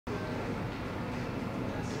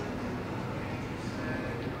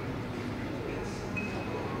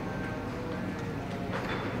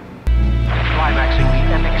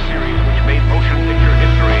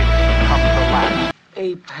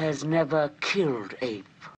Ape has never killed ape.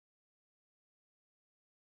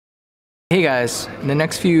 Hey guys, in the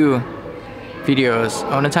next few videos,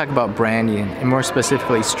 I want to talk about branding and more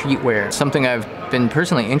specifically streetwear, something I've been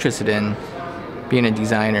personally interested in being a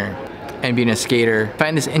designer and being a skater. I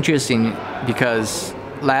find this interesting because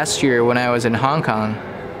last year when I was in Hong Kong,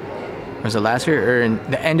 was it last year or in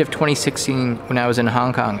the end of 2016 when I was in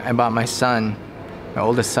Hong Kong, I bought my son, my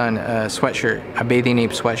oldest son, a sweatshirt, a Bathing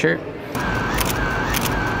Ape sweatshirt.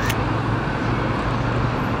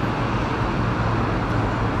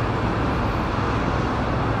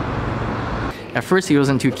 At first he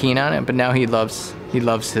wasn't too keen on it, but now he loves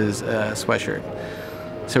his sweatshirt.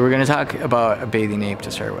 So we're gonna talk about a Bathing Ape to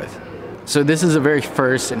start with. So this is the very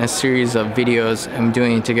first in a series of videos I'm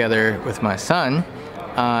doing together with my son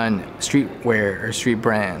on streetwear or street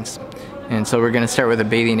brands. And so we're gonna start with a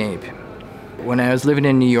Bathing Ape. When I was living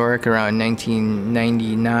in New York around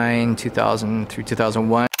 1999, 2000 through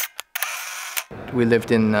 2001, we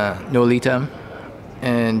lived in Nolita,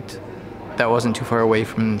 and that wasn't too far away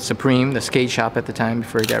from Supreme, the skate shop at the time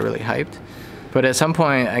before it got really hyped. But at some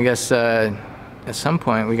point, I guess,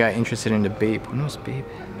 we got interested into BAPE. When was BAPE?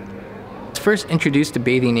 I was first introduced to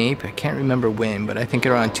Bathing Ape, I can't remember when, but I think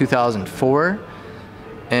around 2004.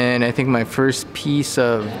 And I think my first piece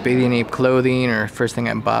of Bathing Ape clothing, or first thing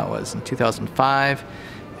I bought, was in 2005.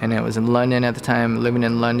 And I was in London at the time, living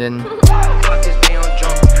in London.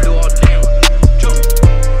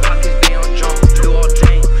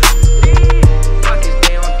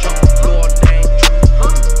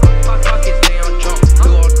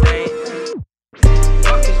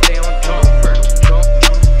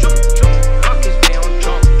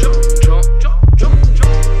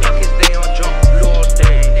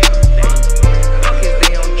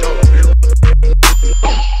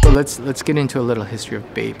 Let's get into a little history of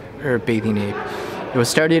BAPE, or Bathing Ape. It was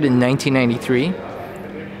started in 1993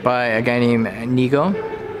 by a guy named Nigo,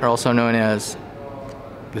 or also known as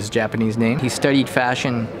his Japanese name. He studied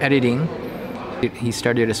fashion editing. He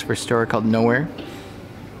started his first store called Nowhere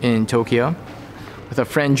in Tokyo with a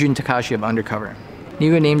friend, Jun Takashi of Undercover.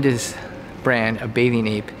 Nigo named his brand a Bathing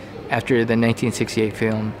Ape after the 1968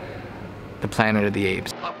 film The Planet of the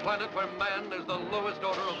Apes. A planet where man is the lowest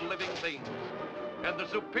order of living things, and the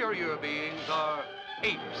superior beings are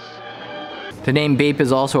apes. The name BAPE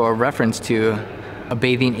is also a reference to a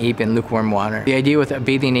bathing ape in lukewarm water. The idea with a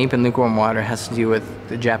bathing ape in lukewarm water has to do with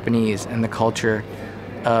the Japanese and the culture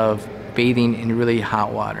of bathing in really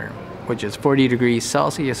hot water, which is 40 degrees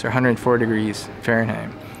Celsius or 104 degrees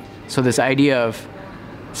Fahrenheit. So this idea of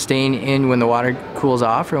staying in when the water cools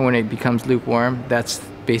off or when it becomes lukewarm, that's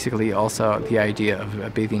basically also the idea of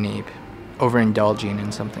a bathing ape overindulging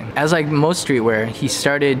in something. As like most streetwear, he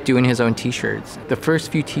started doing his own t-shirts. The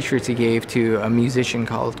first few t-shirts he gave to a musician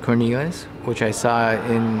called Cornelius, which I saw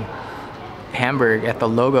in Hamburg at the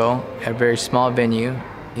Logo, at a very small venue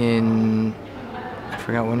in, I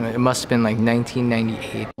forgot when, it must have been like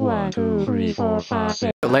 1998. 1, 2, 3, 4, 5,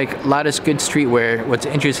 6. Like a lot of good streetwear, what's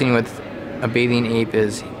interesting with a Bathing Ape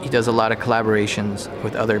is he does a lot of collaborations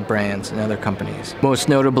with other brands and other companies. Most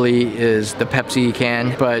notably is the Pepsi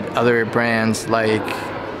can, but other brands like,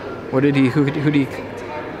 who did he,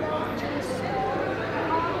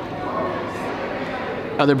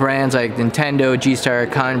 other brands like Nintendo, G-Star,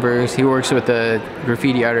 Converse. He works with the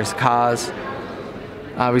graffiti artist Kaz,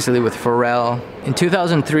 obviously with Pharrell. In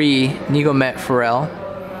 2003, Nigo met Pharrell,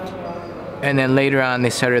 and then later on they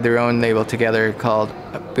started their own label together called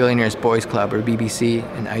Billionaires Boys Club, or BBC,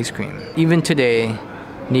 and Ice Cream. Even today,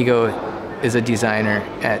 Nigo is a designer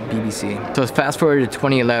at BBC. So fast forward to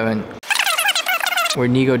 2011, where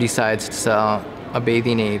Nigo decides to sell a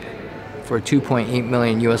Bathing Ape for $2.8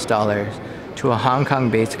 million US to a Hong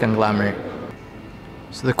Kong-based conglomerate.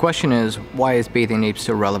 So the question is, why is Bathing Ape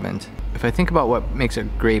so relevant? If I think about what makes a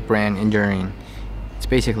great brand enduring, it's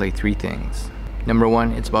basically three things. Number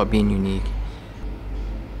one, it's about being unique.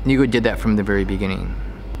 Nigo did that from the very beginning.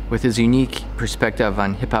 With his unique perspective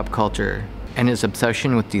on hip-hop culture and his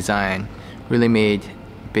obsession with design really made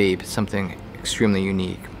BAPE something extremely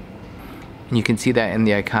unique. And you can see that in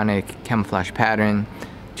the iconic camouflage pattern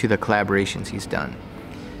to the collaborations he's done.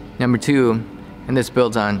 Number two, and this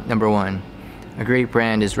builds on number one, a great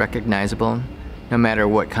brand is recognizable no matter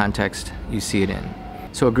what context you see it in.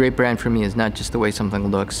 So a great brand for me is not just the way something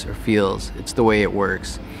looks or feels, it's the way it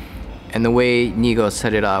works. And the way Nigo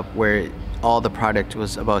set it up, where all the product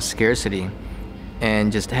was about scarcity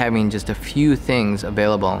and just having just a few things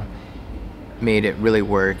available, made it really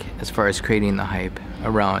work as far as creating the hype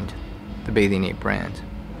around the Bathing Ape brand.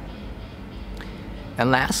 And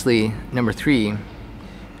lastly, number three,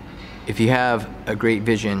 if you have a great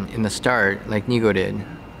vision in the start, like Nigo did,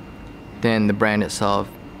 then the brand itself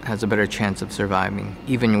has a better chance of surviving,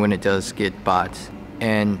 even when it does get bought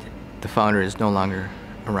and the founder is no longer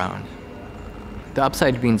around. The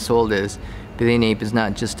upside to being sold is Bathing Ape is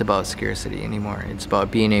not just about scarcity anymore. It's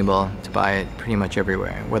about being able to buy it pretty much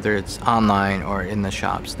everywhere, whether it's online or in the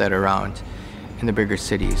shops that are around in the bigger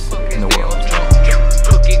cities in the world.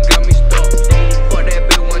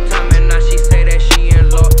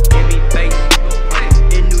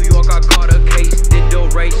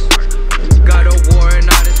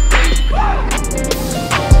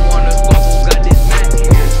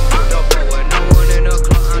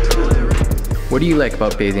 What do you like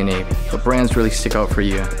about Bathing Ape? What brands really stick out for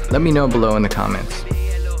you? Let me know below in the comments.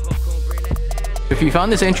 If you found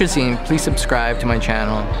this interesting, please subscribe to my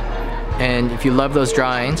channel. And if you love those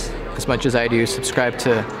drawings as much as I do, subscribe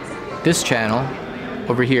to this channel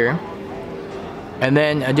over here. And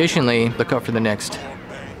then additionally, look out for the next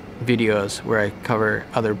videos where I cover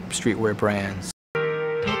other streetwear brands.